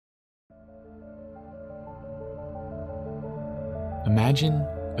Imagine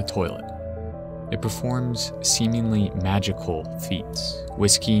a toilet. It performs seemingly magical feats,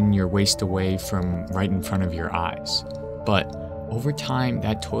 whisking your waste away from right in front of your eyes. But over time,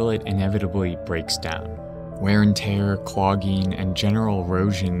 that toilet inevitably breaks down. Wear and tear, clogging, and general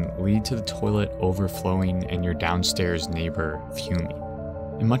erosion lead to the toilet overflowing and your downstairs neighbor fuming.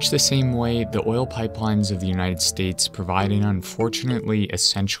 In much the same way, the oil pipelines of the United States provide an unfortunately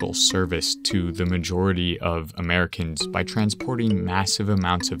essential service to the majority of Americans by transporting massive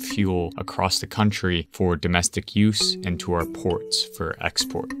amounts of fuel across the country for domestic use and to our ports for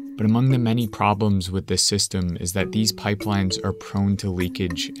export. But among the many problems with this system is that these pipelines are prone to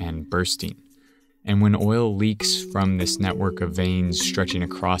leakage and bursting. And when oil leaks from this network of veins stretching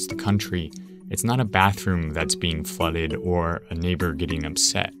across the country, it's not a bathroom that's being flooded or a neighbor getting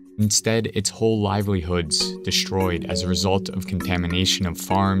upset. Instead, it's whole livelihoods destroyed as a result of contamination of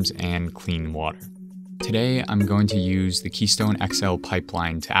farms and clean water. Today, I'm going to use the Keystone XL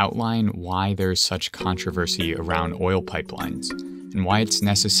pipeline to outline why there's such controversy around oil pipelines and why it's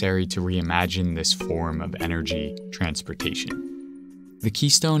necessary to reimagine this form of energy transportation. The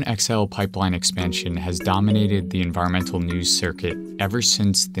Keystone XL pipeline expansion has dominated the environmental news circuit ever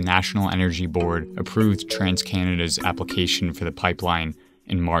since the National Energy Board approved TransCanada's application for the pipeline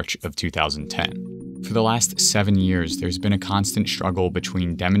in March of 2010. For the last 7 years, there's been a constant struggle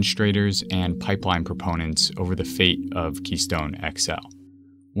between demonstrators and pipeline proponents over the fate of Keystone XL.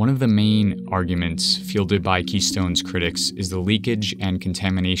 One of the main arguments fielded by Keystone's critics is the leakage and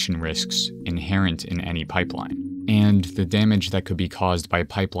contamination risks inherent in any pipeline, and the damage that could be caused by a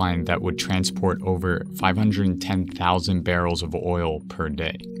pipeline that would transport over 510,000 barrels of oil per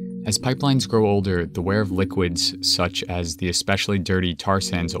day. As pipelines grow older, the wear of liquids, such as the especially dirty tar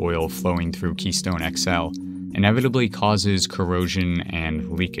sands oil flowing through Keystone XL, inevitably causes corrosion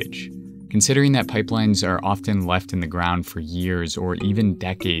and leakage. Considering that pipelines are often left in the ground for years or even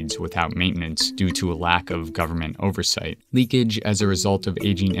decades without maintenance due to a lack of government oversight, leakage as a result of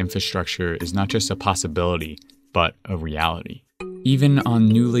aging infrastructure is not just a possibility, but a reality. Even on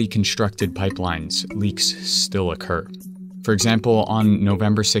newly constructed pipelines, leaks still occur. For example, on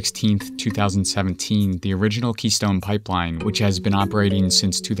November 16, 2017, the original Keystone pipeline, which has been operating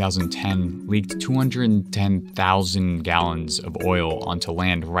since 2010, leaked 210,000 gallons of oil onto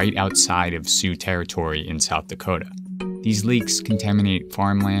land right outside of Sioux Territory in South Dakota. These leaks contaminate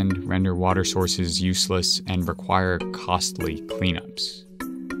farmland, render water sources useless, and require costly cleanups.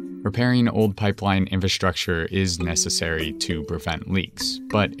 Repairing old pipeline infrastructure is necessary to prevent leaks,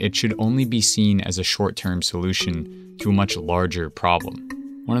 but it should only be seen as a short-term solution to a much larger problem.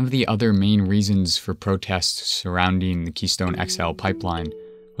 One of the other main reasons for protests surrounding the Keystone XL pipeline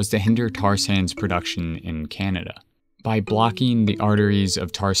was to hinder tar sands production in Canada. By blocking the arteries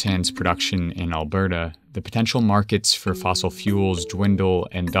of tar sands production in Alberta, the potential markets for fossil fuels dwindle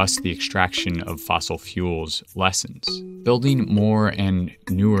and thus the extraction of fossil fuels lessens. Building more and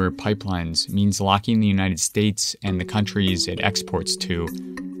newer pipelines means locking the United States and the countries it exports to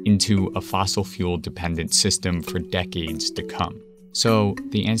into a fossil fuel dependent system for decades to come. So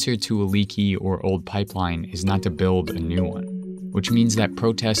the answer to a leaky or old pipeline is not to build a new one, which means that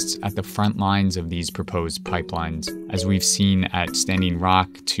protests at the front lines of these proposed pipelines, as we've seen at Standing Rock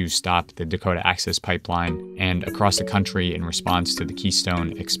to stop the Dakota Access Pipeline and across the country in response to the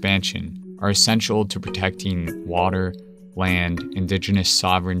Keystone expansion, are essential to protecting water, land, indigenous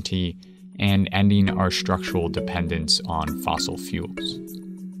sovereignty, and ending our structural dependence on fossil fuels.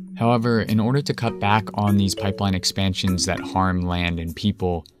 However, in order to cut back on these pipeline expansions that harm land and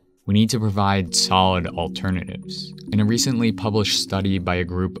people, we need to provide solid alternatives. In a recently published study by a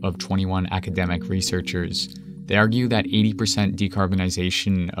group of 21 academic researchers, they argue that 80%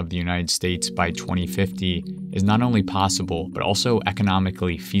 decarbonization of the United States by 2050 is not only possible, but also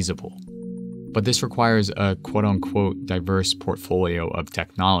economically feasible. But this requires a quote-unquote diverse portfolio of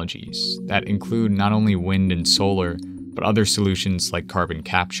technologies that include not only wind and solar, but other solutions like carbon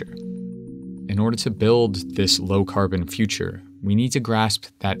capture. In order to build this low-carbon future, we need to grasp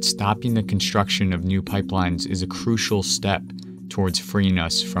that stopping the construction of new pipelines is a crucial step towards freeing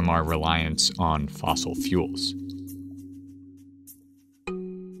us from our reliance on fossil fuels.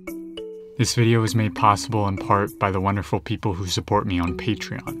 This video was made possible in part by the wonderful people who support me on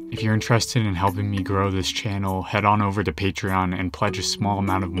Patreon. If you're interested in helping me grow this channel, head on over to Patreon and pledge a small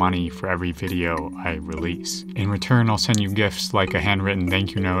amount of money for every video I release. In return, I'll send you gifts like a handwritten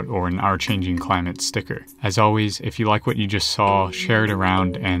thank you note or an Our Changing Climate sticker. As always, if you like what you just saw, share it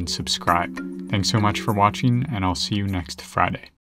around and subscribe. Thanks so much for watching, and I'll see you next Friday.